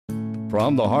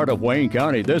From the heart of Wayne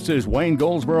County, this is Wayne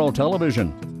Goldsboro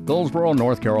Television, Goldsboro,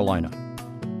 North Carolina.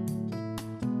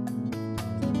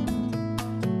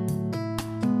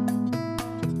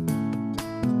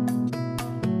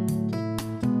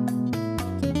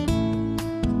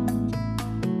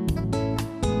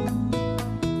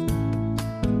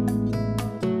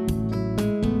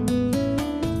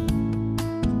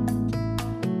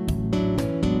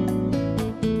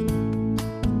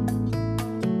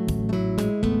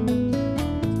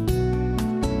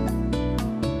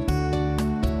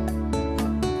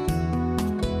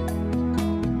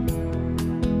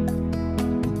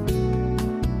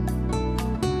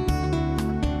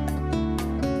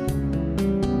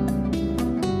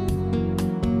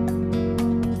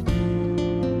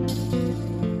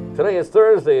 Today is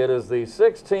Thursday. It is the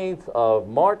 16th of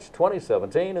March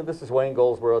 2017, and this is Wayne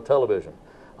Goldsboro Television.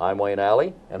 I'm Wayne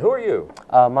Alley, and who are you?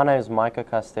 My name is Micah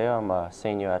Castillo. I'm a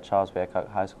senior at Charles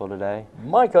Baycock High School today.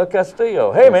 Micah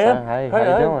Castillo. Hey, Yes, man. sir. Hey,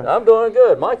 how you doing? I'm doing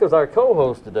good. Micah's our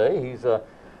co-host today. He's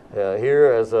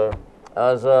here as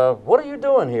what are you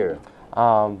doing here?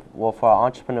 Well, for our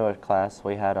entrepreneur class,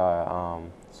 we had our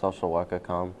social worker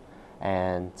come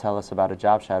and tell us about a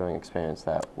job shadowing experience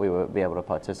that we would be able to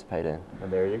participate in.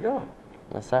 And there you go.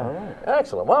 Yes, sir. All right.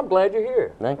 Excellent. Well, I'm glad you're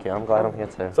here. Thank you. I'm glad I'm here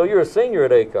too. So you're a senior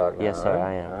at ACOG now, Yes, sir, right?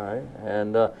 I am. All right.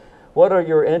 And what are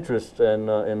your interests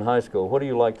in high school? What do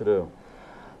you like to do?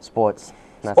 Sports.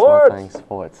 That's Sports? my thing.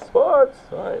 Sports. Sports.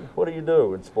 All right. What do you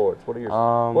do in sports? What are your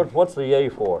what's the A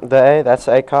for? The A, that's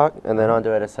ACOG, and then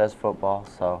under it says football.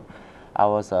 So I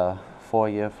was a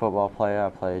 4-year football player. I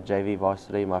played JV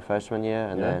varsity my freshman year,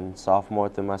 and then sophomore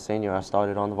through my senior, I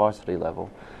started on the varsity level.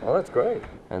 Oh, that's great.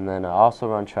 And then I also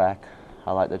run track.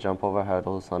 I like to jump over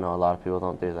hurdles. I know a lot of people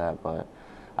don't do that, but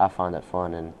I find it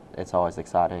fun, and it's always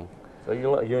exciting. So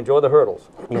you enjoy the hurdles?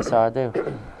 Yes, sir, I do.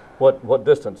 What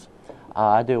distance?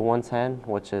 I do 110,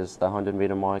 which is the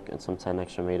 100-meter mark, and some 10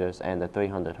 extra meters, and the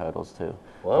 300 hurdles, too.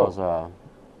 Whoa. Those are,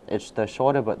 they're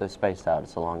shorter, but they're spaced out.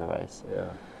 It's a longer race. Yeah.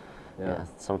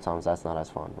 Sometimes that's not as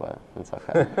fun, but it's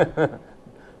okay. Do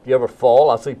you ever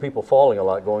fall? I see people falling a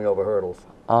lot going over hurdles.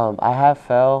 I have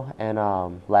fell in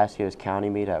last year's county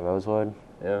meet at Rosewood.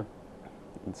 Yeah.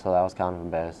 And so that was kind of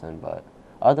embarrassing, but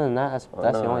other than that, that's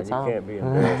the only time. You can't be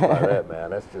embarrassed by that,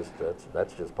 man. That's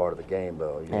just part of the game,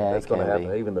 though. That's going to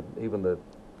happen. Even the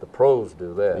pros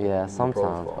do that. Yeah,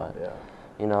 sometimes, but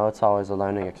you know, it's always a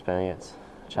learning experience.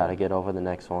 Try to get over the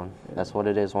next one. That's what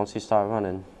it is. Once you start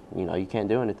running, you know, you can't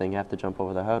do anything. You have to jump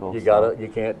over the hurdles. You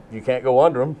can't go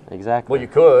under them. Exactly. Well, you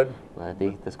could.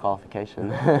 Disqualification.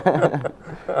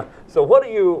 So what are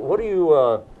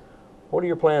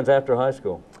your plans after high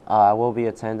school? I will be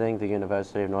attending the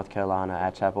University of North Carolina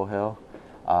at Chapel Hill.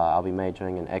 I'll be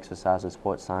majoring in exercise and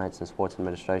sports science and sports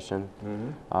administration.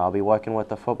 I'll be working with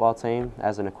the football team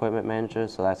as an equipment manager,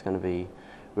 so that's going to be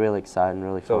really exciting,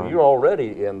 really fun. So you're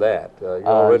already in that. You're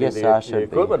already yes, the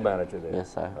equipment manager there.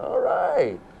 Yes, sir. All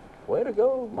right. Way to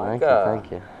go, Micah.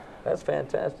 Thank you. That's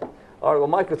fantastic. All right, well,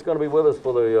 Micah's going to be with us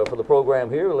for the program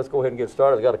here. Let's go ahead and get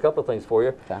started. I've got a couple of things for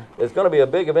you. Okay. There's going to be a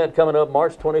big event coming up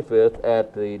March 25th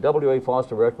at the W.A.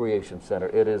 Foster Recreation Center.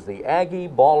 It is the Aggie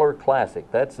Baller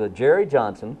Classic. That's the Jerry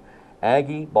Johnson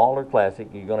Aggie Baller Classic.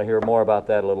 You're going to hear more about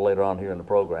that a little later on here in the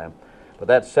program. But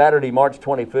that's Saturday, March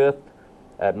 25th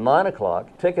at 9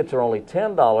 o'clock. Tickets are only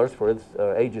 $10 for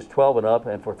ages 12 and up,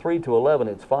 and for 3 to 11,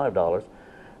 it's $5.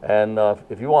 And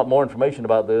if you want more information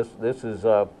about this,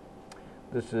 you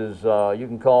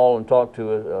can call and talk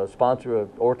to a sponsor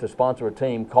or to sponsor a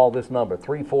team. Call this number,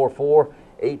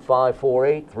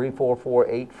 344-8548,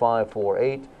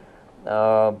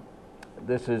 344-8548.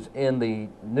 This is in the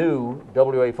new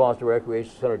W.A. Foster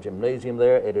Recreation Center gymnasium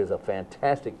there. It is a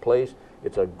fantastic place.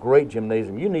 It's a great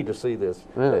gymnasium. You need to see this.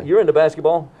 Really? You're into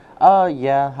basketball?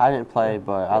 Yeah, I didn't play,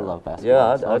 but I love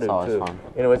basketball. Yeah, I do always too. Fun.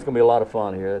 Anyway, it's going to be a lot of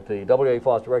fun here at the W.A.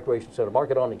 Foster Recreation Center. Mark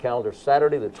it on the calendar,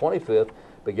 Saturday the 25th,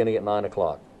 beginning at 9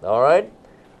 o'clock. All right?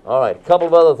 All right, a couple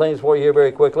of other things for you here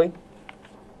very quickly.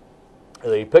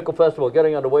 The Pickle Festival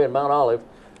getting underway in Mount Olive.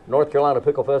 North Carolina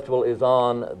Pickle Festival is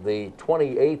on the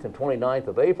 28th and 29th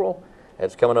of April.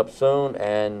 It's coming up soon,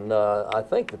 and I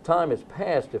think the time is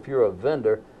past if you're a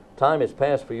vendor. Time is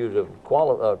past for you to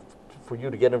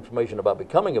get information about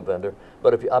becoming a vendor.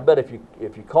 But I bet if you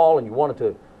call and you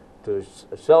wanted to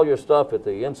sell your stuff at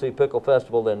the NC Pickle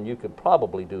Festival, then you could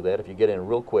probably do that if you get in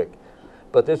real quick.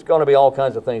 But there's going to be all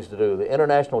kinds of things to do. The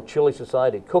International Chili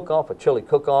Society Cook-Off, a chili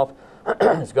cook-off.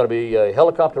 It's going to be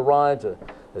helicopter rides.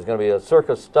 There's going to be a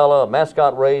Circus Stella, a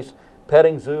mascot race,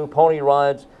 petting zoo, pony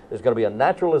rides. There's going to be a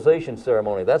naturalization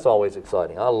ceremony. That's always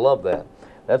exciting. I love that.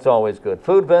 That's always good.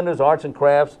 Food vendors, arts and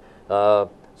crafts,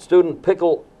 student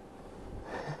pickle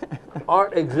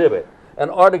Art exhibit. An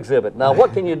art exhibit. Now,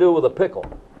 what can you do with a pickle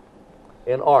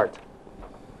in art?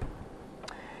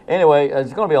 Anyway,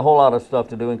 there's going to be a whole lot of stuff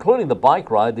to do, including the bike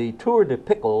ride, the Tour de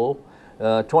Pickle,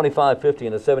 2550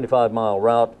 and a 75-mile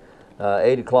route,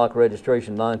 8 o'clock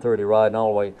registration, 9:30 ride, and all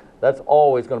the way. That's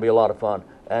always going to be a lot of fun.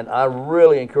 And I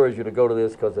really encourage you to go to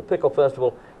this because the Pickle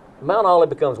Festival, Mount Olive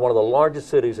becomes one of the largest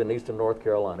cities in eastern North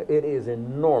Carolina. It is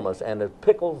enormous, and there's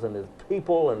pickles, and there's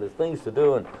people, and there's things to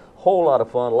do, and a whole lot of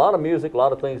fun, a lot of music, a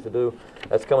lot of things to do.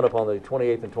 That's coming up on the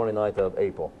 28th and 29th of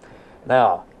April.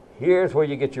 Now, here's where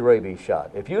you get your rabies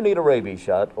shot. If you need a rabies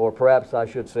shot, or perhaps I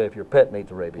should say if your pet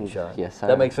needs a rabies shot. Yes, sir.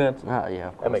 That makes sense? Yeah,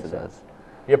 of course that makes it sense. does.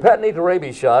 Your pet needs a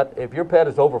rabies shot. If your pet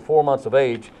is over 4 months of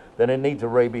age, then it needs a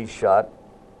rabies shot.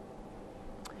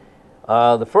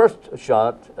 The first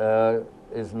shot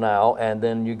is now, and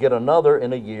then you get another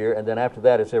in a year, and then after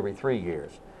that it's every 3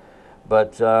 years.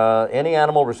 But any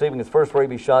animal receiving its first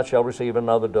rabies shot shall receive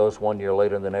another dose 1 year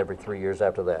later, and then every 3 years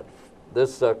after that.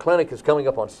 This clinic is coming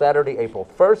up on Saturday, April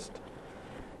 1st,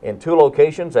 in 2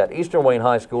 locations, at Eastern Wayne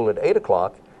High School at 8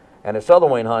 o'clock and at Southern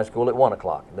Wayne High School at 1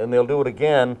 o'clock. Then they'll do it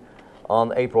again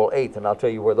on April 8th, and I'll tell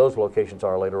you where those locations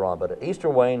are later on. But at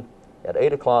Eastern Wayne at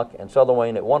 8 o'clock and Southern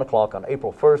Wayne at 1 o'clock on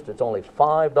April 1st, it's only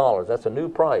 $5. That's a new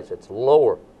price. It's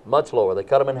lower, much lower. They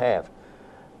cut them in half.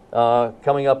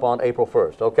 Coming up on April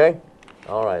 1st, okay?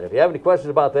 All right, if you have any questions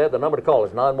about that, the number to call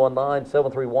is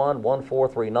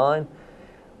 919-731-1439.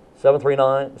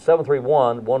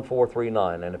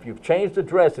 731-1439. And if you've changed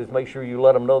addresses, make sure you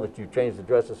let them know that you've changed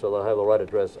addresses so they'll have the right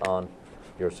address on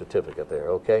your certificate there,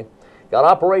 okay? Got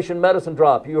Operation Medicine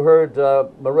Drop. You heard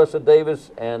Marissa Davis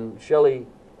and Shelley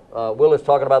Willis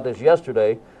talking about this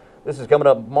yesterday. This is coming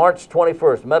up March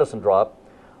 21st, Medicine Drop.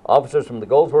 Officers from the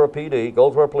Goldsboro PD,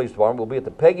 Goldsboro Police Department, will be at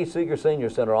the Peggy Seeger Senior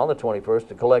Center on the 21st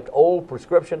to collect old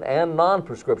prescription and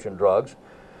non-prescription drugs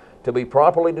to be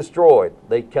properly destroyed.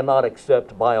 They cannot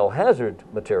accept biohazard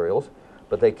materials,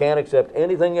 but they can accept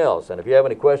anything else. And if you have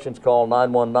any questions, call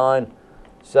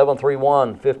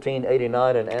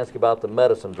 919-731-1589 and ask about the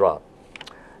medicine drop.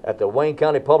 At the Wayne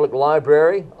County Public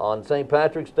Library on St.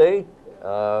 Patrick's Day,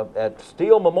 at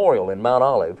Steele Memorial in Mount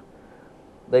Olive,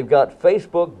 they've got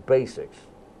Facebook Basics.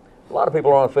 A lot of people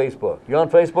are on Facebook. You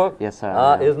on Facebook? Yes,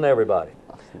 sir. Isn't everybody?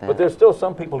 But there's still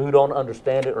some people who don't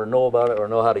understand it or know about it or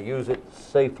know how to use it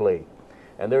safely.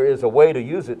 And there is a way to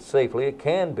use it safely. It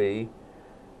can be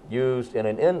used in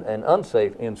an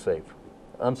unsafe manner.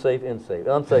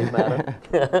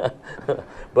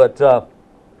 But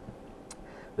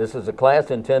this is a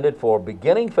class intended for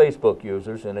beginning Facebook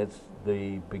users, and it's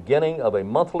the beginning of a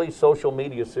monthly social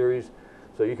media series,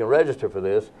 so you can register for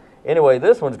this. Anyway,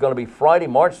 this one's going to be Friday,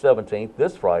 March 17th,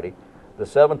 this Friday, the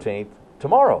 17th,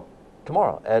 tomorrow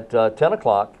at 10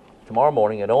 o'clock tomorrow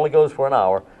morning. It only goes for an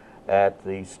hour at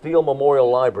the Steele Memorial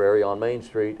Library on Main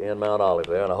Street in Mount Olive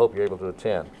there, and I hope you're able to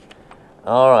attend.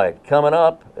 All right, coming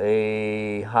up,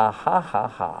 I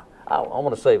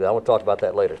want to save that. I want to talk about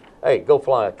that later. Hey, go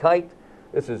fly a kite.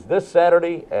 This is this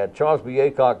Saturday at Charles B.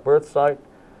 Aycock birth site.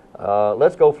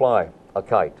 Let's go fly a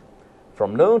kite.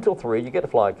 From noon till 3, you get to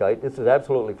fly a kite. This is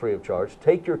absolutely free of charge.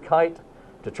 Take your kite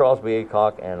to Charles B.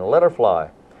 Aycock and let her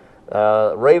fly.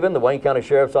 Raven, the Wayne County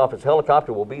Sheriff's Office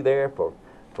helicopter, will be there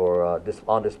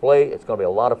on display. It's going to be a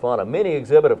lot of fun. A mini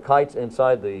exhibit of kites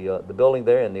inside the building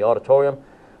there in the auditorium.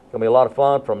 It's going to be a lot of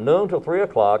fun. From noon till 3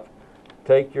 o'clock,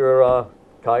 take your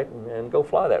kite and go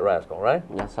fly that rascal, right?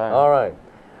 Yes, sir. All right.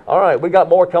 All right, we got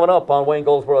more coming up on Wayne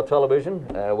Goldsboro Television.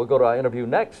 We'll go to our interview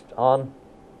next on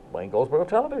Wayne Goldsboro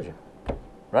Television,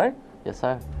 right? Yes,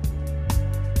 sir.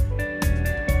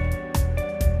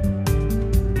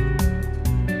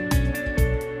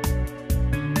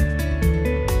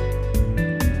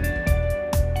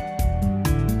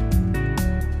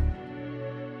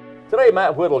 Today,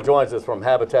 Matt Whittle joins us from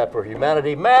Habitat for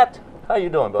Humanity. Matt, how you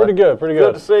doing, bud? Pretty good, pretty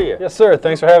good. Good to see you. Yes, sir.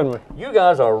 Thanks for having me. You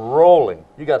guys are rolling.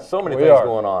 You got so many things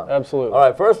going on. Absolutely. All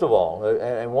right, first of all,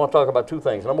 and we want to talk about two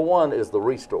things. Number one is the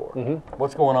Restore.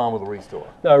 What's going on with the Restore?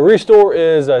 Now, Restore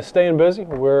is staying busy.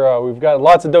 We've got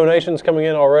lots of donations coming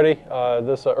in already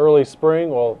this early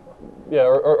spring.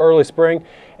 Early spring,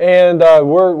 and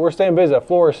we're staying busy. The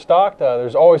floor is stocked.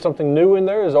 There's always something new in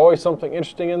there. There's always something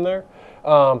interesting in there.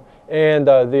 And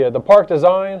the park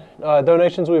design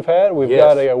donations we've had, we've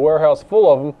got a warehouse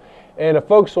full of them. And if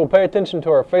folks will pay attention to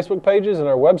our Facebook pages and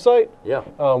our website,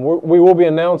 we will be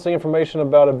announcing information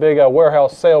about a big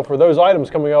warehouse sale for those items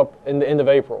coming up in the end of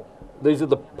April. These are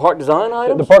the park design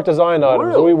items? The park design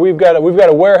items. Really? We've got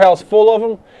a warehouse full of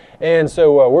them, and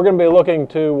so we're going to be looking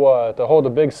to hold a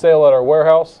big sale at our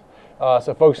warehouse,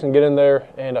 so folks can get in there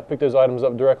and pick those items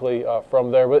up directly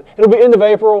from there. But it'll be end of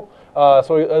April.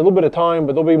 so a little bit of time,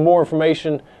 but there'll be more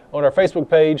information on our Facebook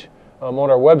page, on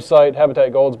our website,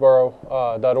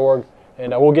 habitatgoldsboro.org,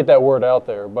 and we'll get that word out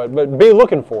there. But be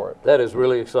looking for it. That is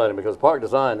really exciting because Park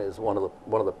Design is one of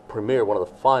the premier, one of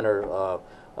the finer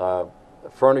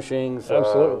furnishings.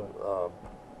 Absolutely.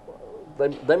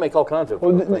 They make all kinds of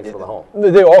things for the home.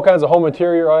 They do all kinds of home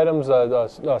interior items,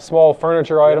 small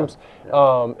furniture items,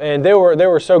 and they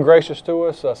were so gracious to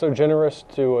us, so generous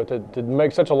to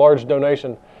make such a large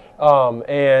donation,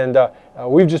 and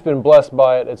we've just been blessed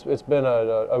by it. It's been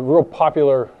a real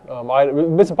popular item. It's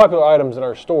been some popular items in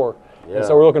our store. Yeah. And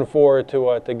so we're looking forward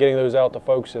to getting those out to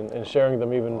folks and sharing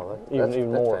them even more. That's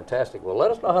fantastic. Well, let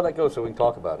us know how that goes so we can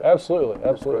talk about it. Absolutely,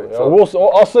 absolutely.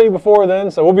 So I'll see you before then,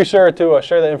 so we'll be sure to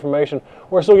share that information.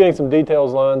 We're still getting some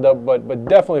details lined up, but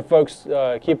definitely, folks,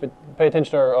 pay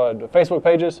attention to our Facebook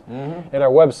pages and our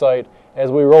website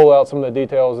as we roll out some of the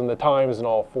details and the times and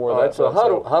all for that. All right. So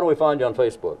how do we find you on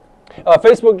Facebook?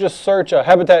 Facebook, just search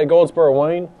Habitat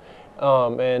Goldsboro-Wayne.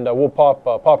 And we'll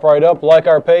pop right up, like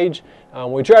our page.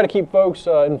 We try to keep folks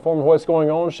informed of what's going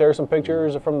on, share some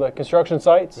pictures from the construction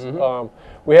sites.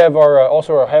 We have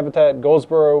also our Habitat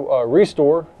Goldsboro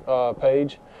Restore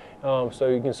page, so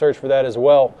you can search for that as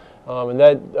well. And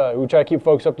that we try to keep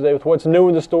folks up to date with what's new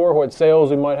in the store, what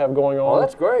sales we might have going on. Oh,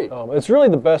 that's great. It's really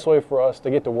the best way for us to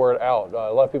get the word out.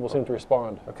 A lot of people seem to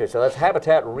respond. Okay, so that's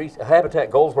Habitat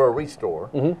Goldsboro Restore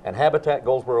and Habitat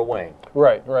Goldsboro-Wayne.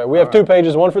 Right. We have two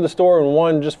pages, one for the store and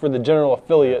one just for the general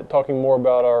affiliate, talking more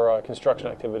about our construction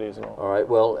activities and all. All right,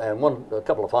 well, and a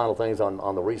couple of final things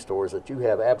on the Restore is that you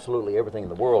have absolutely everything in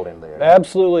the world in there.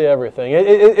 Absolutely everything.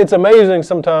 It's amazing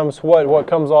sometimes what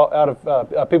comes out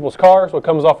of people's cars, what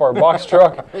comes off our box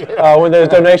truck when those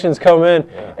donations come in,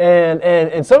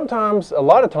 and sometimes, a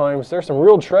lot of times, there's some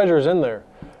real treasures in there.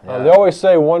 They always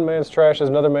say one man's trash is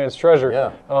another man's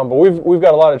treasure, but we've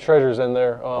got a lot of treasures in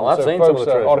there. I've so seen folks some of the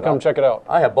treasures. ought to come check it out.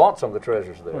 I have bought some of the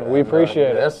treasures there. We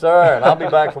appreciate it. Yes, sir, and I'll be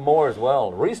back for more as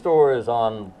well. Restore is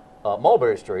on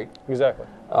Mulberry Street. Exactly.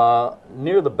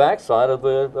 Near the backside of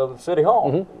the City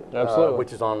Hall. Absolutely.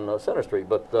 Which is on Center Street,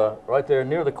 but right there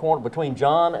near the corner between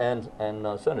John and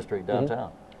Center Street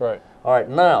downtown. Right. All right,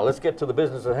 now let's get to the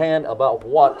business at hand about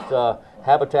what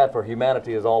Habitat for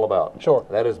Humanity is all about. Sure.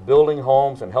 That is building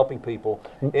homes and helping people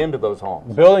into those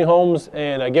homes. Building homes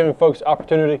and giving folks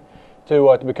opportunity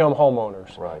to become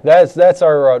homeowners. Right. That's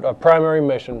our primary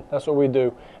mission. That's what we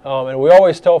do. And we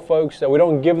always tell folks that we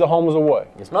don't give the homes away.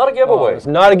 It's not a giveaway. It's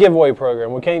not a giveaway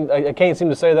program. I can't seem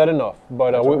to say that enough.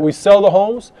 But we sell the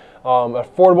homes,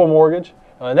 affordable mortgage.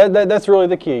 That's really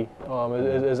the key,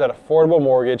 is that affordable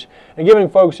mortgage, and giving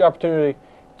folks the opportunity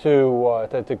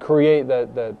to create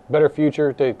that better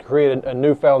future, to create a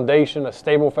new foundation, a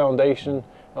stable foundation,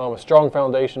 a strong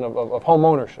foundation of home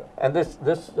ownership. And this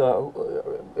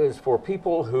is for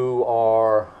people who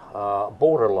are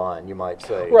borderline, you might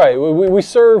say. Right. We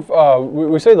serve,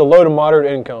 we say the low to moderate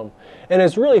income. And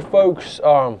it's really folks,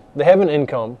 they have an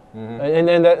income,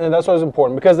 and that's what's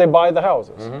important, because they buy the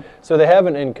houses. So they have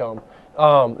an income.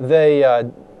 They're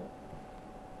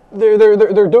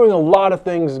doing a lot of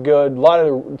things good, a lot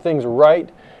of things right,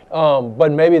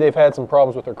 but maybe they've had some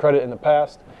problems with their credit in the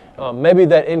past. Maybe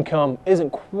that income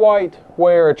isn't quite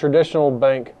where a traditional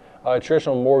bank, a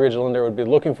traditional mortgage lender would be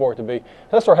looking for it to be.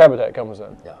 That's where Habitat comes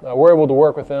in. We're able to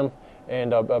work with them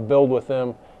and build with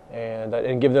them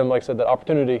and give them, like I said, that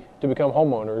opportunity to become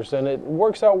homeowners, and it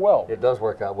works out well. It does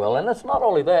work out well, and it's not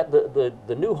only that.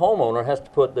 The new homeowner has to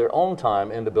put their own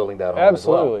time into building that home.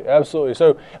 Absolutely, as well. Absolutely.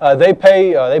 So they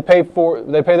pay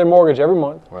their mortgage every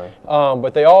month, right?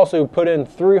 But they also put in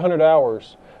 300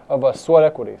 hours of sweat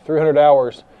equity, 300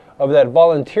 hours of that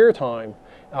volunteer time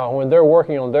when they're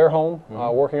working on their home,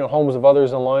 working on homes of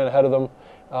others in line ahead of them,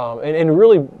 and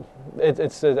really.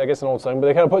 It's I guess an old saying, but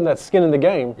they're kind of putting that skin in the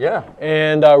game. Yeah.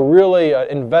 And really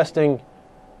investing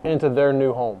into their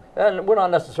new home. And we're not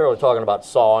necessarily talking about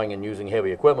sawing and using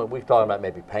heavy equipment. We're talking about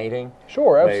maybe painting.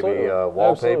 Sure, absolutely. Maybe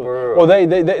wallpaper. Well, they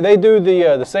do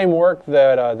the same work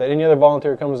that any other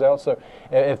volunteer comes out. So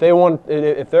if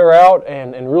they're out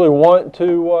and really want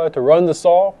to run the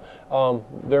saw,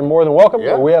 they're more than welcome.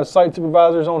 Yeah. We have site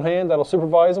supervisors on hand that'll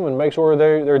supervise them and make sure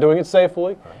they're doing it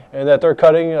safely, and that they're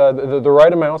cutting the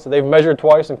right amounts, that they've measured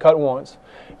twice and cut once.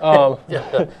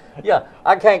 Yeah,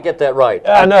 I can't get that right.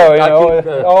 I know. I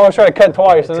always try to cut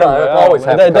twice, and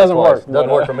that doesn't work.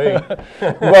 Doesn't work for me.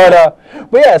 but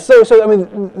yeah, so I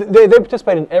mean, they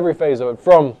participate in every phase of it,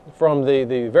 from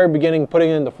the very beginning, putting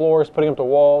in the floors, putting up the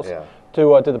walls,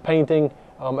 to the painting.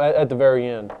 At the very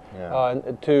end,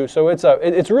 so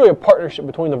it's really a partnership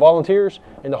between the volunteers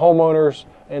and the homeowners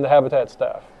and the Habitat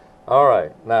staff. All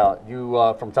right. Now, you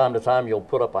from time to time you'll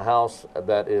put up a house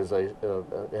that is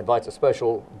invites a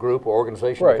special group or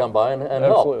organization to come by and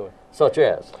help. Such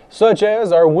as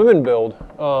our Women Build.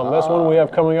 That's one we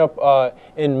have coming up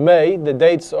in May. The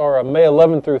dates are May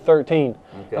 11 through 13.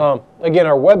 Okay. Again,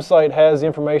 our website has the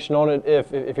information on it.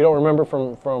 If you don't remember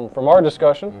from our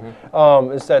discussion,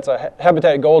 that's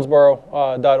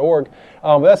habitatgoldsboro.org.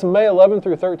 But that's May 11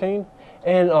 through 13.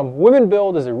 And Women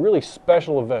Build is a really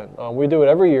special event. We do it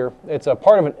every year. It's a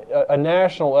part of a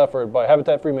national effort by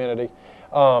Habitat for Humanity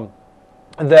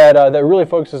that really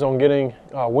focuses on getting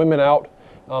women out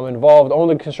involved on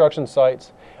the construction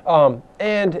sites.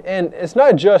 And it's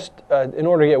not just in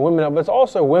order to get women out, but it's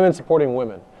also women supporting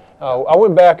women. I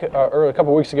went back a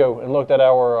couple of weeks ago and looked at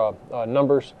our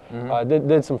numbers,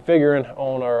 did some figuring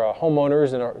on our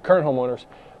homeowners and our current homeowners,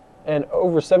 and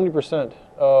over 70%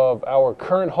 of our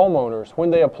current homeowners, when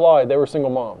they applied, they were single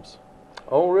moms.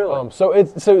 Oh, really? So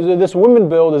this Women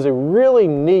Build is a really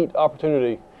neat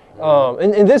opportunity.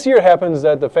 And this year it happens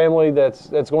that the family that's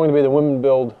going to be the Women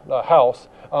Build house,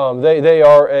 they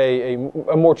are a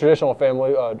more traditional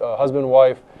family, husband,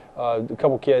 wife, a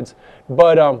couple kids,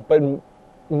 but almost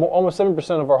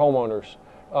 7% of our homeowners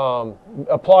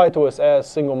apply to us as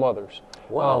single mothers.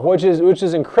 Wow. Which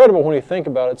is incredible when you think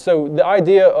about it. So the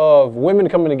idea of women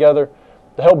coming together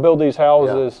to help build these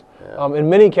houses, in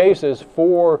many cases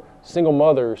for single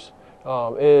mothers,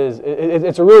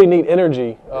 it's a really neat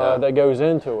energy that goes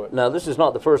into it. Now, this is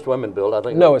not the first Women Build. I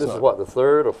think this is what, the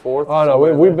third or fourth? Oh no,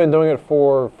 we've been doing it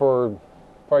for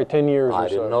probably 10 years or so. I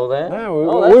didn't know that. Yeah,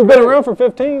 we've been around for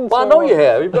 15. Well, I know you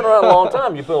have. You've been around a long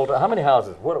time. You built how many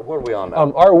houses? What are we on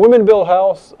now? Our Women Build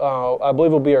house, I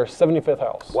believe, will be our 75th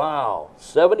house. Wow,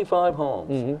 75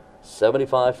 homes,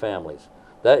 75 families.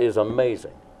 That is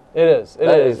amazing. It is.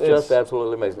 That is just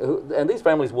absolutely amazing. And these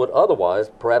families would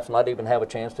otherwise perhaps not even have a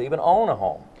chance to even own a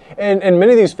home. And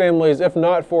many of these families, if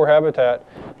not for Habitat,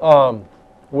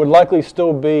 would likely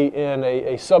still be in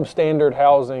a substandard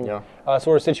housing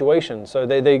sort of situation. So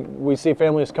we see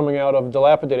families coming out of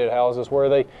dilapidated houses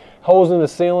where holes in the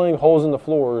ceiling, holes in the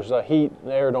floors, heat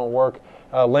and air don't work.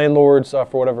 Landlords, for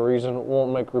whatever reason,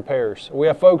 won't make repairs. We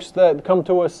have folks that come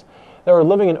to us that are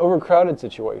living in overcrowded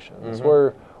situations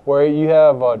where you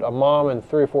have a mom and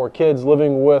 3 or 4 kids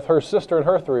living with her sister and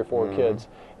her 3 or 4 kids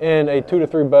in a 2 to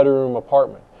 3 bedroom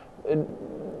apartment.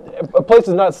 A place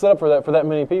is not set up for that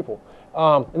many people.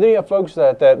 And then you have folks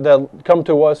that come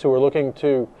to us who are looking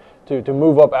to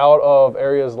move up out of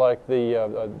areas like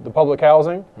the public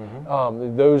housing.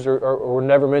 Those were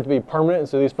never meant to be permanent, and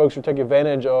so these folks are taking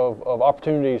advantage of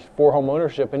opportunities for home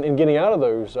ownership and getting out of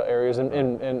those areas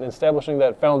and establishing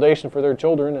that foundation for their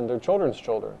children and their children's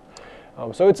children.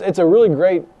 So it's a really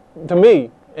great, to me,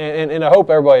 and I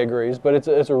hope everybody agrees, but it's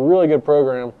a really good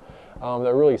program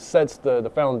that really sets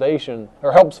the foundation,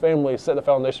 or helps families set the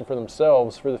foundation for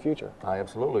themselves for the future. I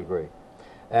absolutely agree.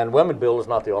 And Women Build is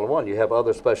not the only one. You have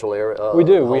other special areas. We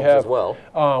do. We have as well.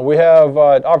 We have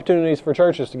opportunities for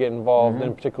churches to get involved in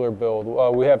a particular build.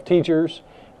 We have teachers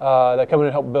that come in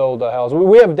and help build houses.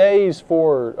 We have days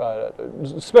for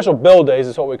special build days,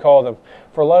 is what we call them,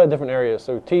 for a lot of different areas.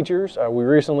 So teachers, we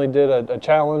recently did a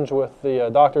challenge with the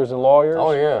doctors and lawyers.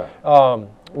 Oh yeah.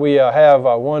 We have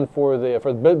one for the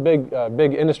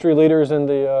big industry leaders in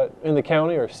the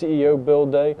county, or CEO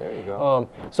Build Day. There you go.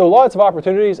 So lots of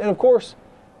opportunities, and of course,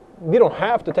 you don't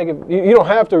have to you don't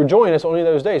have to join us on any of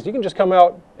those days. You can just come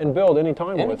out and build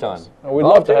anytime with us. We'd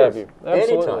love to have you.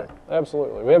 Absolutely. Anytime.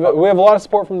 Absolutely. We have a lot of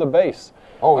support from the base.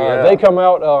 Oh yeah. They come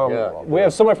out. We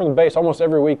have somebody from the base almost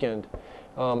every weekend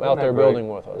out there building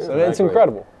with us, and it's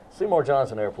incredible. Seymour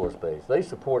Johnson Air Force Base. They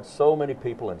support so many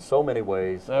people in so many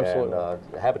ways. Absolutely. And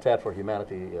Habitat for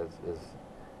Humanity is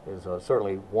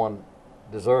certainly one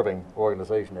deserving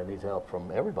organization that needs help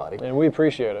from everybody. And we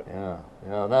appreciate it. Yeah.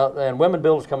 Now, and Women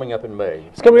Build is coming up in May.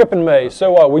 It's coming up in May.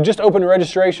 So we just opened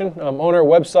registration on our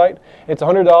website. It's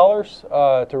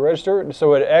 $100 to register,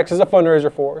 so it acts as a fundraiser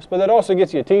for us. But that also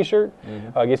gets you a T-shirt,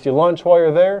 gets you lunch while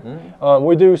you're there.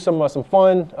 We do some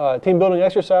fun team building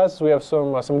exercises. We have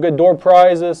some good door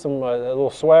prizes, some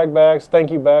little swag bags,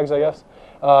 thank you bags, I guess,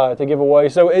 to give away.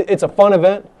 So it's a fun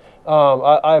event.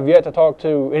 I have yet to talk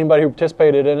to anybody who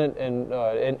participated in it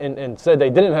and said they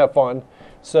didn't have fun.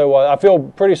 So I feel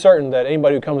pretty certain that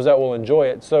anybody who comes out will enjoy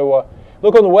it. So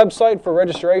look on the website for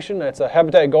registration. That's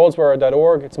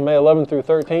habitatgoldsboro.org. It's May 11 through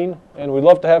 13, and we'd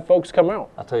love to have folks come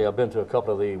out. I'll tell you, I've been to a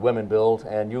couple of the Women Build,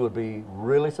 and you would be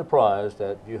really surprised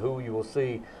at who you will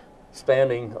see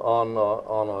standing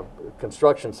on a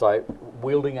construction site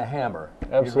wielding a hammer.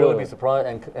 Absolutely. You'd really be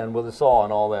surprised, and with a saw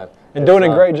and all that. And doing a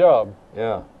great job.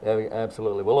 Yeah,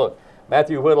 absolutely. Well, look,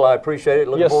 Matthew Whittle, I appreciate it.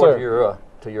 Looking forward to your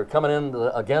you're coming in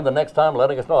again the next time,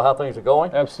 letting us know how things are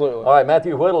going. Absolutely. All right,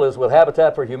 Matthew Whittle is with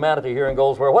Habitat for Humanity here in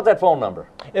Goldsboro. What's that phone number?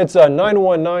 It's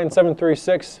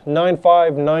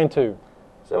 919-736-9592.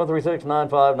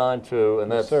 736-9592,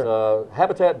 and that's Yes,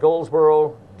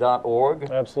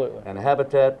 habitatgoldsboro.org. Absolutely. And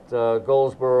Habitat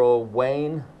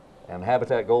Goldsboro-Wayne and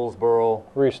Habitat Goldsboro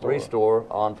Restore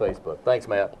on Facebook. Thanks,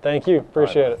 Matt. Thank you.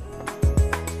 Appreciate it.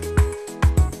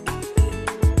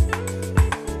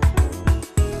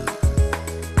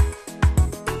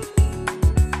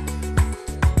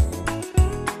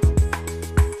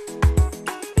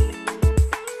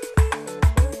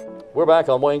 We're back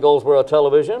on Wayne Goldsboro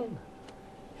Television,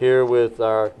 here with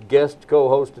our guest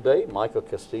co-host today, Micah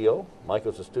Castillo.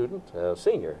 Micah's a student,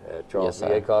 senior at Charles D.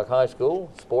 Aycock High School,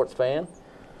 sports fan.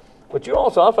 But you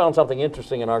also, I found something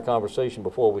interesting in our conversation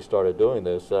before we started doing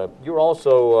this. You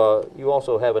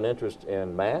also have an interest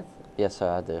in math. Yes, sir,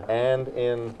 I do. And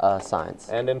in science.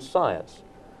 And in science.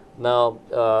 Now,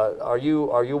 are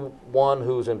you one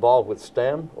who's involved with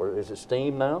STEM, or is it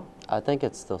STEAM now? I think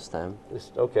it's still STEM.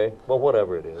 Okay, well,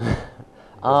 whatever it is.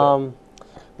 No,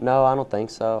 I don't think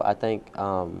so. I think,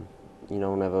 you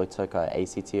know, whenever we took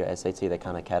ACT or SAT, they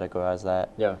kind of categorized that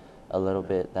a little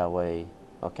bit. That way,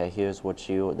 okay, here's what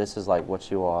this is like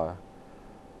what you are.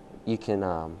 You can,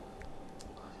 I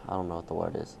don't know what the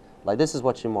word is. Like, this is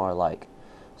what you more like.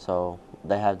 So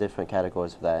they have different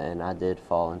categories for that, and I did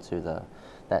fall into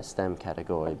that STEM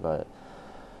category, but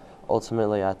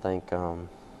ultimately I think I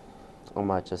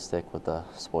might just stick with the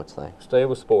sports thing. Stay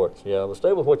with sports, yeah. Well,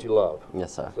 stay with what you love.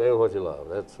 Yes, sir. Stay with what you love.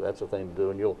 That's the thing to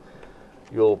do, and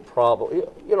you'll probably,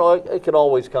 you know, it could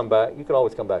always come back. You could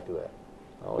always come back to that.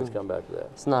 Always come back to that.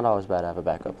 It's not always bad to have a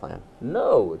backup plan.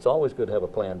 No, it's always good to have a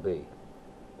plan B.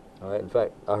 All right. In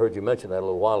fact, I heard you mention that a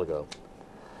little while ago.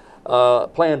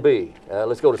 Plan B.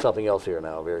 Let's go to something else here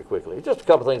now, very quickly. Just a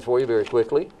couple things for you, very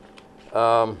quickly.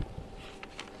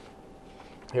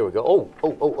 Here we go.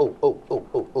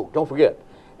 Oh, don't forget,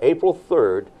 April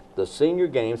 3rd, the senior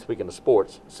games, speaking of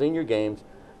sports, senior games,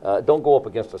 don't go up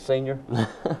against a senior.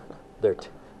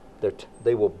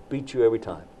 They will beat you every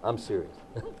time. I'm serious.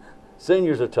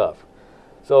 Seniors are tough.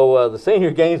 So the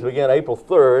senior games begin April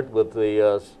 3rd with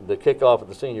the kickoff of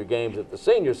the senior games at the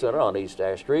Senior Center on East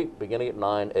Ash Street, beginning at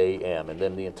 9 a.m. And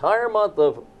then the entire month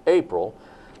of April,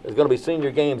 there's going to be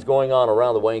senior games going on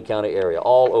around the Wayne County area,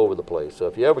 all over the place. So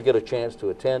if you ever get a chance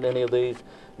to attend any of these,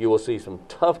 you will see some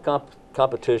tough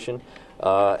competition.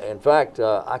 In fact,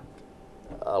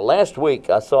 last week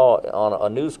I saw on a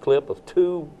news clip of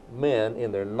two men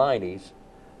in their 90s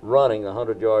running a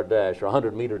 100-yard dash or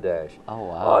 100-meter dash. Oh,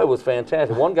 wow. Oh, it was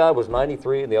fantastic. One guy was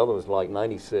 93 and the other was like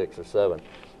 96 or 7.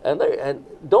 And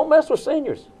don't mess with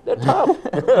seniors. They're tough.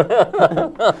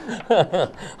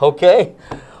 Okay?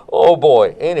 Oh,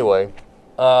 boy. Anyway,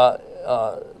 the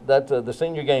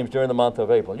senior games during the month of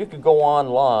April. You could go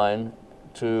online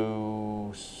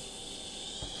to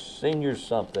seniors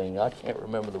something. I can't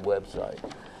remember the website.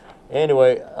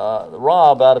 Anyway,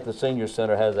 Rob out at the Senior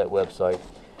Center has that website.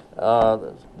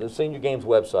 The Senior Games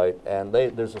website, and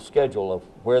there's a schedule of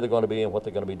where they're going to be and what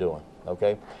they're going to be doing,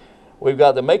 okay? We've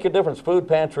got the Make a Difference Food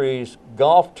Pantry's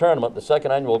golf tournament, the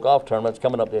second annual golf tournament. It's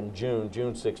coming up in June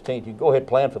 16th. You can go ahead and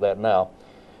plan for that now.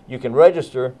 You can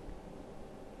register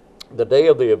the day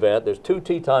of the event. There's 2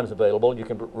 tee times available. You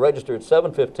can register at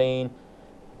 7:15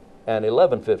 and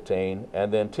 11:15,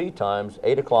 and then tee times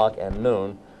 8 o'clock and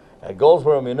noon at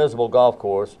Goldsboro Municipal Golf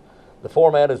Course. The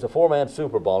format is a 4-man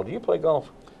Super Bowl. Do you play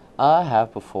golf? I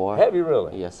have before. Have you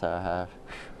really? Yes, sir, I have.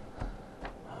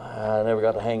 I never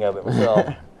got the hang of it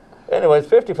myself. Anyway, it's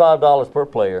 $55 per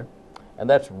player, and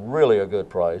that's really a good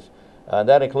price. And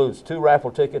that includes 2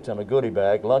 raffle tickets and a goodie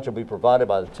bag. Lunch will be provided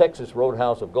by the Texas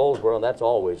Roadhouse of Goldsboro, and that's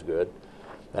always good.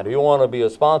 And if you want to be a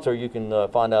sponsor, you can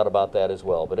find out about that as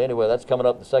well. But anyway, that's coming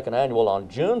up, the second annual, on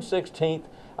June 16th.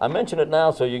 I mention it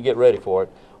now so you get ready for it.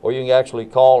 Or you can actually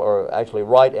call or actually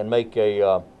write and make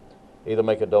a either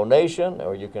make a donation,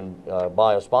 or you can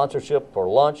buy a sponsorship for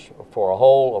lunch, or for a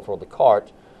hole, or for the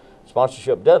cart.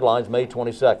 Sponsorship deadline's May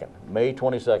 22nd. May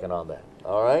 22nd on that.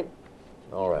 All right?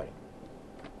 All right.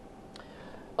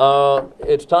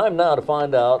 It's time now to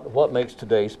find out what makes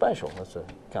today special. That's a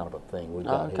kind of a thing we've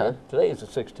got here. Today is the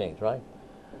 16th, right?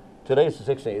 Today is the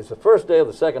 16th. It's the first day of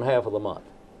the second half of the month.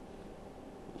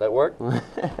 That work?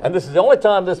 And this is the only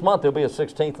time this month there'll be a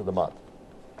 16th of the month.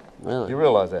 Really? Do you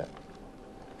realize that?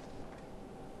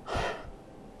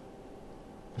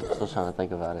 Still trying to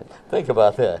think about it. Think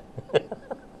about that.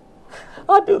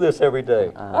 I do this every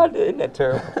day. Isn't that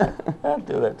terrible? I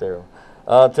do that terrible.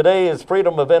 Today is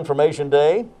Freedom of Information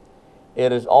Day,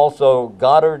 It is also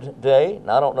Goddard Day.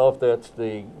 Now, I don't know if that's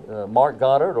the Mark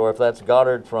Goddard or if that's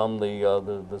Goddard from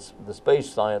the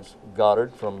space science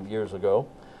Goddard from years ago.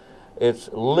 It's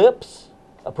Lips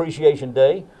Appreciation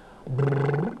Day.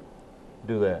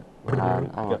 Do that.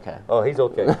 I'm okay. Oh, he's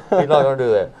okay. He's not going to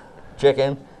do that.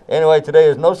 Chicken. Anyway, today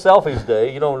is No Selfies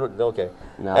Day. You don't, okay.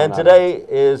 No, and today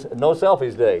is No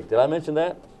Selfies Day. Did I mention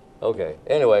that? Okay.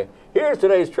 Anyway, here's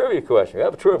today's trivia question. We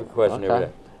have a trivia question every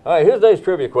day. All right, here's today's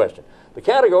trivia question. The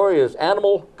category is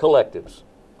animal collectives.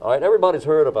 All right, everybody's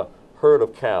heard of a herd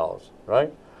of cows,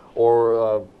 right?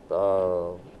 Or,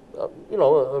 you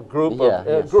know, a group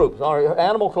of groups. All right,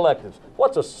 animal collectives.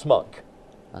 What's a smuck?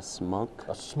 A smunk?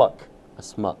 A smuck. A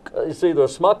smuck. It's either a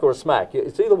smuck or a smack.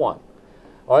 It's either one.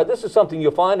 All right, this is something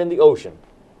you'll find in the ocean.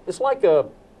 It's like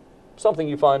something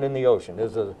you find in the ocean.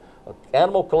 It's an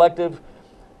animal collective.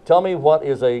 Tell me what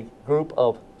is a group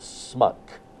of smuck?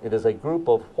 It is a group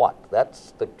of what?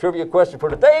 That's the trivia question for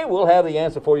today. We'll have the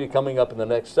answer for you coming up in the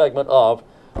next segment of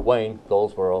Wayne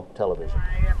Goldsboro Television.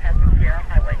 Andrew,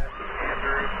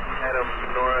 Adam,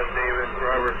 Nora, David,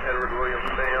 Robert, Edward, William,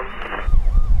 Sam.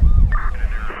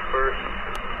 First,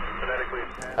 phonetically.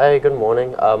 Hey, good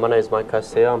morning. My name is Micah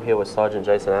Castillo. I'm here with Sergeant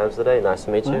Jason Adams today. Nice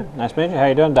to meet you. Nice to meet you. How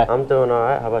you doing today? I'm doing all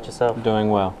right. How about yourself? Doing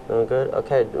well. Doing good.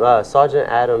 Okay. Sergeant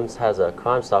Adams has a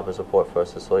Crime Stoppers report for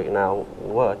us this week. Now,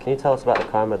 can you tell us about the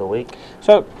crime of the week?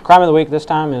 So, crime of the week this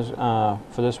time is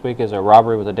for this week is a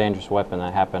robbery with a dangerous weapon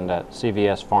that happened at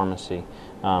CVS Pharmacy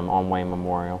on Wayne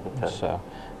Memorial. Okay. So,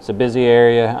 it's a busy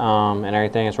area and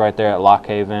everything. It's right there at Lock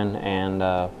Haven and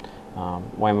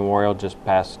Wayne Memorial, just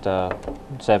past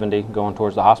 70, going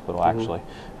towards the hospital, actually.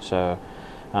 So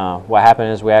what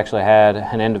happened is we actually had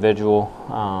an individual,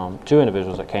 two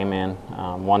individuals that came in,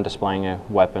 one displaying a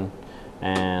weapon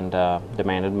and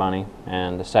demanded money,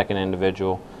 and the second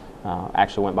individual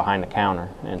actually went behind the counter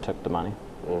and took the money.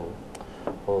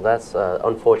 Well, that's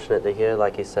unfortunate to hear.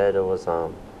 Like you said, it was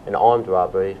an armed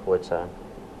robbery, which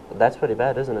that's pretty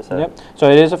bad, isn't it, sir? Yep.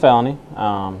 So it is a felony,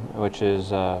 which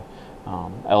is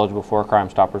eligible for a Crime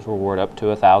Stoppers reward up to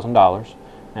 $1,000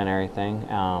 and everything.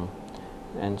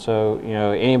 And so, you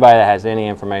know, anybody that has any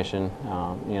information,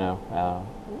 you know,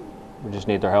 we just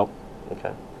need their help.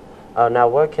 Okay. Now,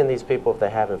 where can these people, if they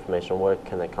have information, where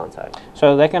can they contact?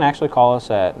 So they can actually call us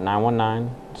at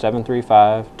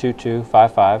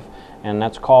 919-735-2255, and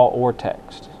that's call or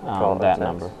text that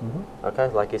number. Mm-hmm. Okay,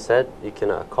 like you said, you can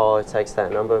call or text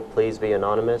that number. Please be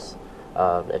anonymous.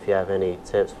 If you have any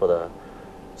tips for the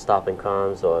stopping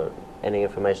crimes or any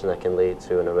information that can lead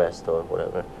to an arrest or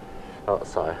whatever. Oh,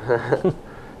 sorry.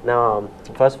 Now,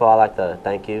 first of all, I'd like to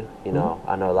thank you. You know,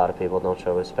 I know a lot of people don't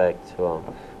show respect to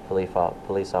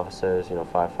police officers, you know,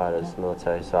 firefighters,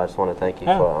 military. So I just want to thank you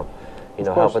for, you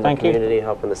know, helping the community,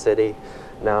 helping the city.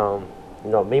 Now,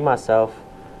 you know, me myself,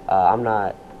 I'm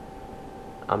not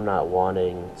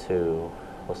wanting to,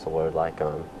 what's the word, like,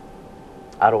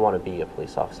 I don't want to be a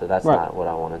police officer. That's not what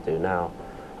I want to do. Now,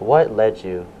 what led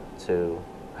you to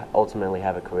ultimately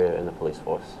have a career in the police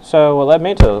force? So what led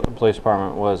me to the police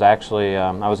department was actually,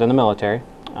 I was in the military,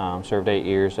 served 8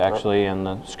 years actually in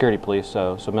the security police,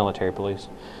 so military police.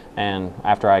 And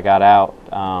after I got out,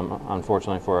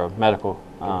 unfortunately for a medical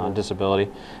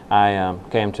disability, I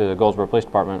came to the Goldsboro Police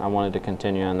Department. I wanted to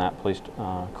continue in that police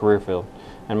career field.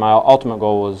 And my ultimate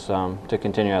goal was to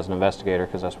continue as an investigator,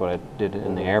 because that's what I did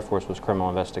in the Air Force, was criminal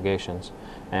investigations.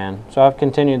 And so I've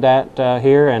continued that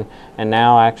here, and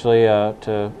now actually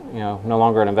to, you know, no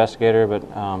longer an investigator,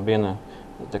 but being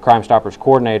the Crime Stoppers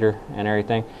Coordinator and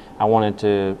everything, I wanted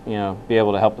to, you know, be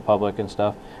able to help the public and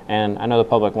stuff. And I know the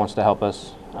public wants to help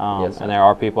us, and there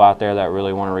are people out there that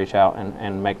really want to reach out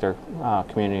and make their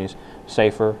communities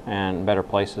safer and better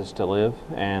places to live.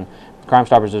 And Crime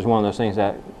Stoppers is one of those things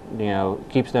that, you know,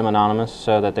 keeps them anonymous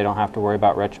so that they don't have to worry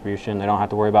about retribution. They don't have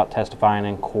to worry about testifying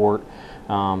in court,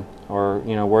 or,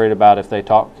 you know, worried about if they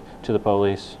talk to the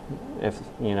police, if,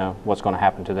 you know, what's going to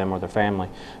happen to them or their family.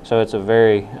 So it's a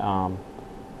very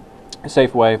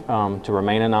safe way to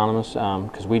remain anonymous,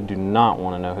 because we do not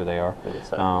want to know who they are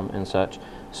and such.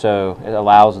 So it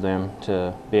allows them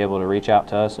to be able to reach out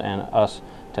to us and us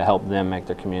to help them make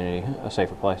their community a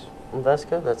safer place. Well, that's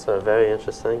good. That's very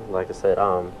interesting. Like I said,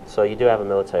 so you do have a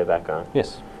military background.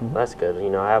 Yes. Mm-hmm. That's good. You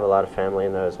know, I have a lot of family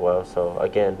in there as well. So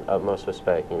again, utmost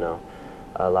respect. You know,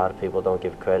 a lot of people don't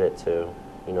give credit to,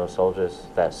 you know, soldiers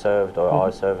that served or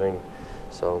are serving.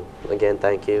 So again,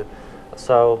 thank you.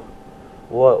 So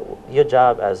What your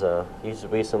job as you just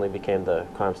recently became the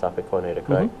Crime Stoppers Coordinator,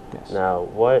 correct? Yes. Now,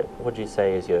 what would you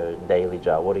say is your daily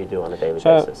job? What do you do on a daily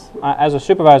So, basis? as a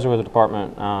supervisor with the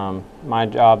department, my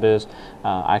job is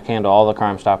I handle all the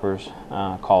Crime Stoppers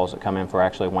calls that come in for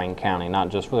actually Wayne County, not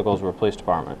just for the Goldsboro Police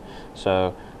Department.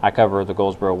 So I cover the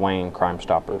Goldsboro-Wayne Crime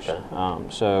Stoppers. Okay.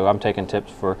 So I'm taking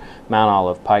tips for Mount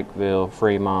Olive, Pikeville,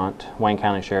 Fremont, Wayne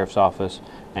County Sheriff's Office,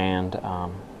 and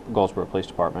Goldsboro Police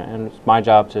Department. And it's my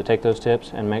job to take those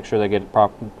tips and make sure they get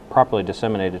properly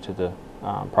disseminated to the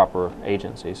proper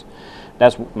agencies.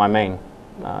 That's my main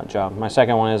job. My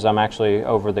second one is I'm actually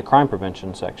over the crime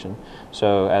prevention section.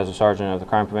 So as a sergeant of the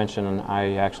crime prevention,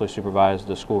 I actually supervise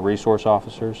the school resource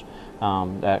officers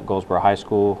at Goldsboro High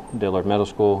School, Dillard Middle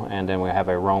School, and then we have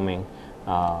a roaming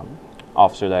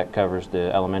officer that covers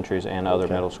the elementaries and other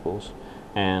middle schools.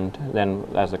 And then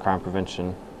as the crime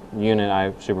prevention unit,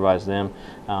 I supervise them,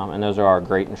 and those are our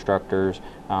great instructors,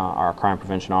 our crime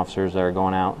prevention officers that are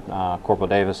going out. Corporal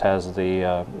Davis has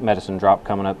the medicine drop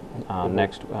coming up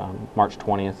next March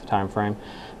 20th time frame,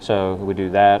 so we do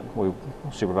that. We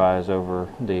supervise over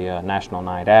the National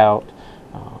Night Out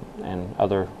and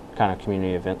other kind of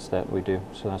community events that we do.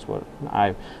 So that's what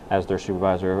I, as their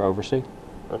supervisor, oversee.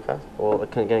 Okay. Well,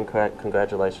 again,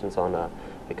 congratulations on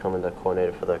becoming the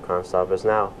coordinator for the Crime Stoppers.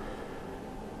 Now,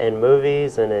 in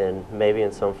movies and maybe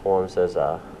in some forms, there's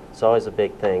always a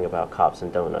big thing about cops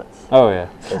and donuts. Oh yeah.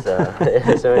 Is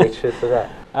there any truth to that?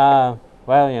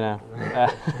 Well, you know,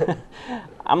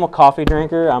 I'm a coffee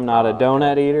drinker. I'm not a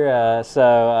donut eater.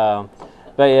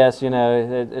 But yes, you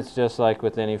know, it's just like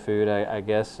with any food. I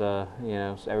guess you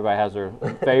know, everybody has their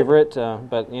favorite.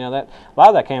 But you know, that a lot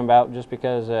of that came about just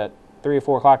because at 3 or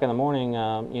 4 o'clock in the morning,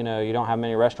 you know, you don't have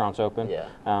many restaurants open. Yeah.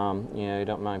 You know, you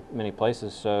don't have many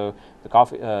places. So the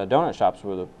coffee donut shops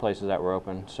were the places that were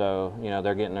open. So you know,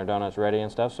 they're getting their donuts ready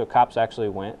and stuff. So cops actually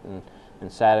went and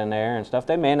sat in there and stuff.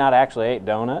 They may not actually ate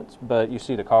donuts, but you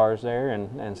see the cars there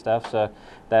and stuff. So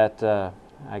that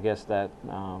I guess that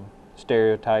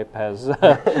stereotype has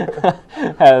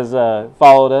has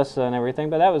followed us and everything.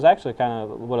 But that was actually kind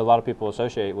of what a lot of people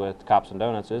associate with cops and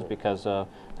donuts, is because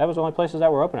that was the only places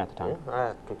that were open at the time. Yeah,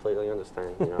 I completely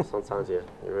understand. You know, sometimes you're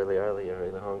really early, you're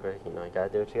really hungry. You know, you gotta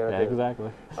do what you gotta do.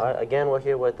 Exactly. All right. Again, we're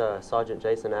here with Sergeant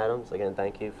Jason Adams. Again,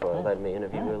 thank you for letting me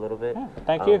interview you a little bit. Yeah,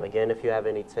 thank you. Again, if you have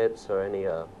any tips or any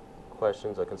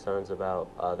questions or concerns about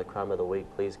the crime of the week,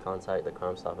 please contact the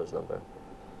Crime Stoppers number.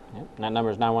 Yep. That number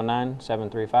is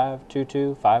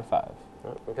 919-735-2255.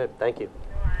 Okay. Thank you.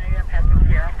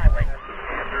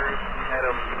 Andrew,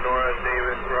 Adam, Nora,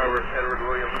 David, Robert, Edward,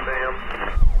 William, Sam.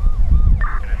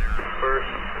 First,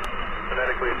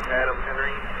 phonetically, it's Adam,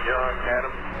 Henry, John,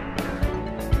 Adam.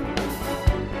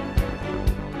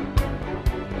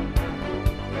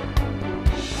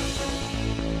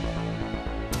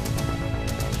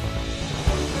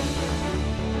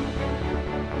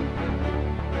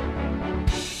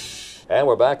 And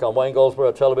we're back on Wayne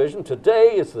Goldsboro Television.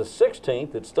 Today is the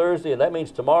 16th. It's Thursday, and that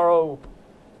means tomorrow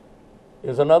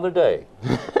is another day,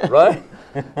 right?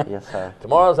 Yes, sir.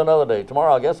 Tomorrow's another day.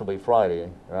 Tomorrow, I guess, will be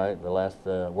Friday, right? The last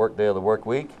work day of the work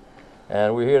week.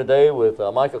 And we're here today with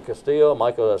Micah Castillo.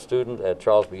 Micah, a student at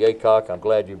Charles B. Aycock. I'm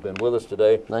glad you've been with us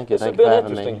today. Thank you. It's Thank you for been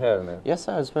having interesting, me. hasn't it? Yes,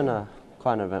 sir. It's been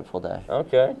quite an eventful day.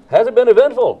 Okay. Has it been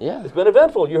eventful? Yeah. It's been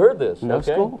eventful. You heard this. No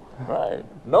okay? school. Right.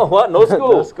 No what? No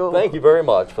school. No school. Thank you very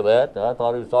much for that. I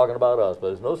thought he was talking about us, but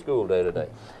there's no school day today.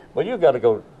 Well, you've got to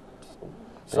go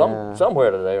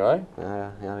somewhere today, right? Yeah,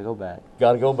 gotta go back.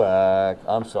 Got to go back.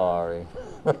 I'm sorry.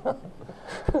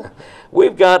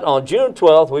 We've got, on June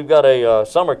 12th, we've got a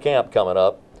summer camp coming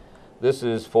up. This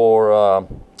is for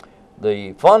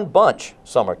the Fun Bunch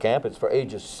Summer Camp. It's for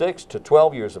ages 6 to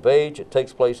 12 years of age. It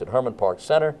takes place at Herman Park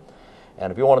Center.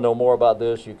 And if you want to know more about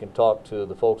this, you can talk to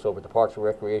the folks over at the Parks and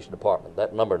Recreation Department.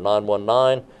 That number,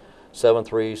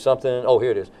 919-73-something. Oh, here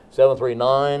it is,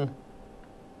 739-7480,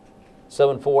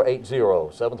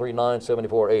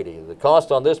 739-7480. The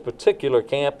cost on this particular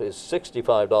camp is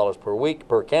 $65 per week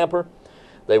per camper.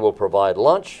 They will provide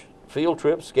lunch, field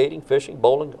trips, skating, fishing,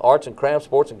 bowling, arts and crafts,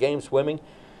 sports and games, swimming,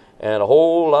 and a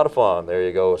whole lot of fun. There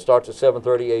you go. It starts at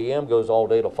 7:30 a.m., goes all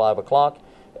day till 5 o'clock,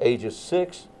 ages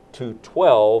 6 to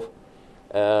 12,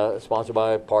 sponsored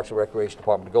by Parks and Recreation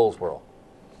Department of Goldsboro.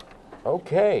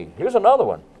 Okay, here's another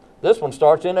one. This one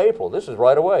starts in April. This is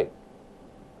right away,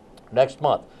 next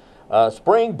month.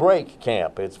 Spring Break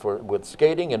Camp. It's with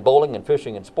skating and bowling and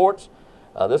fishing and sports.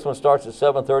 This one starts at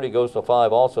 7:30, goes to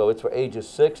 5 also. It's for ages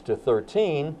 6 to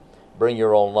 13. Bring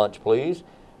your own lunch, please.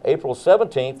 April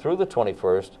 17th through the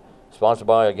 21st, sponsored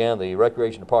by, again, the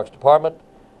Recreation and Parks Department.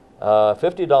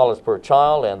 $50 per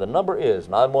child, and the number is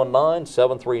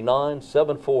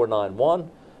 919-739-7491,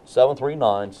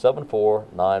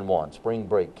 739-7491, spring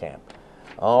break camp.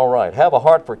 All right, Have a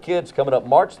Heart for Kids coming up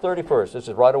March 31st. This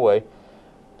is right away.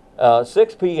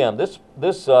 6 p.m. This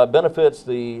benefits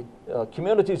the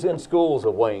communities in schools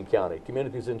of Wayne County.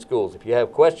 Communities in schools. If you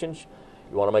have questions,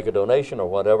 you want to make a donation or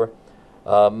whatever,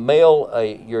 mail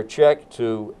your check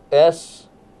to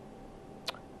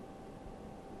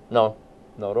No,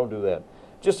 don't do that.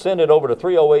 Just send it over to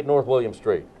 308 North William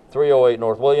Street. 308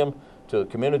 North William to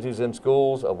Communities in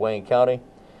Schools of Wayne County.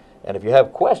 And if you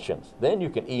have questions, then you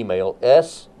can email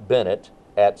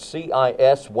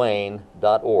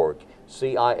sbennett@ciswayne.org.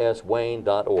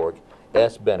 ciswayne.org,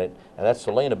 S. Bennett. And that's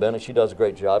Selena Bennett. She does a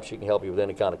great job. She can help you with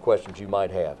any kind of questions you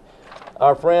might have.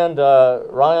 Our friend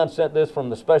Ryan sent this from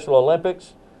the Special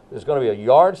Olympics. There's going to be a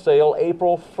yard sale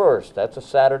April 1st. That's a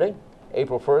Saturday,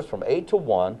 April 1st from 8 to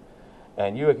 1.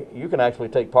 And you can actually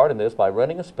take part in this by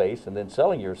renting a space and then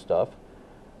selling your stuff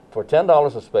for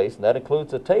 $10 a space, and that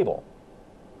includes a table.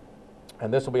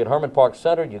 And this will be at Herman Park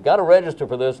Center. You've got to register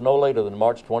for this no later than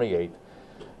March 28th.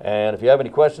 And if you have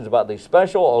any questions about the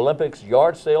Special Olympics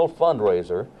Yard Sale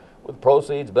fundraiser, with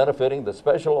proceeds benefiting the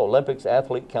Special Olympics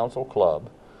Athlete Council Club,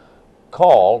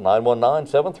 call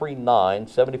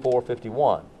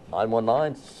 919-739-7451,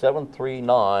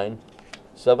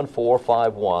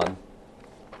 919-739-7451,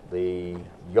 the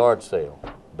yard sale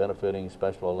benefiting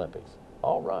Special Olympics.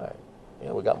 All right.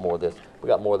 Yeah, we got more of this.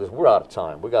 We're out of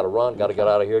time. We got to run, got to get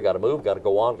out of here, got to move, got to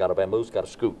go on, got to vamoose, got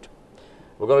to scoot.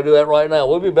 We're going to do that right now.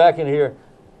 We'll be back in here.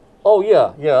 Oh,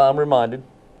 yeah, I'm reminded.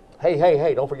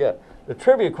 Hey, don't forget. The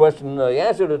trivia question, the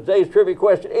answer to today's trivia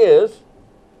question is,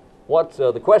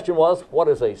 the question was, what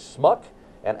is a SMUC?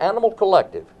 An animal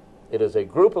collective. It is a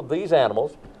group of these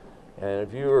animals. And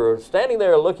if you're standing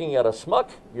there looking at a SMUC,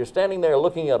 you're standing there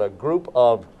looking at a group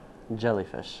of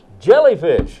Jellyfish.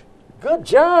 Jellyfish. Good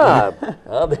job.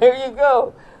 There you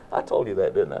go. I told you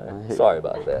that, didn't I? Sorry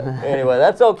about that. Anyway,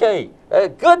 that's okay.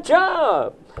 Good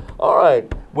job. All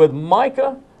right. With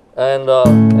Micah and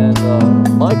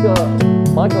Micah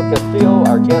Castillo,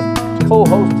 our guest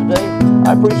co-host today,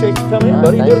 I appreciate you coming in,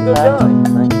 buddy. You did a good job.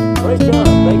 Thank you. Great job.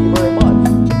 Thank you very much.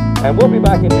 And we'll be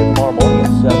back in here tomorrow morning at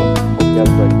 7. Hope you have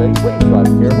a great day. Please drive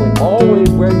carefully. Always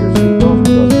wear your seatbelt.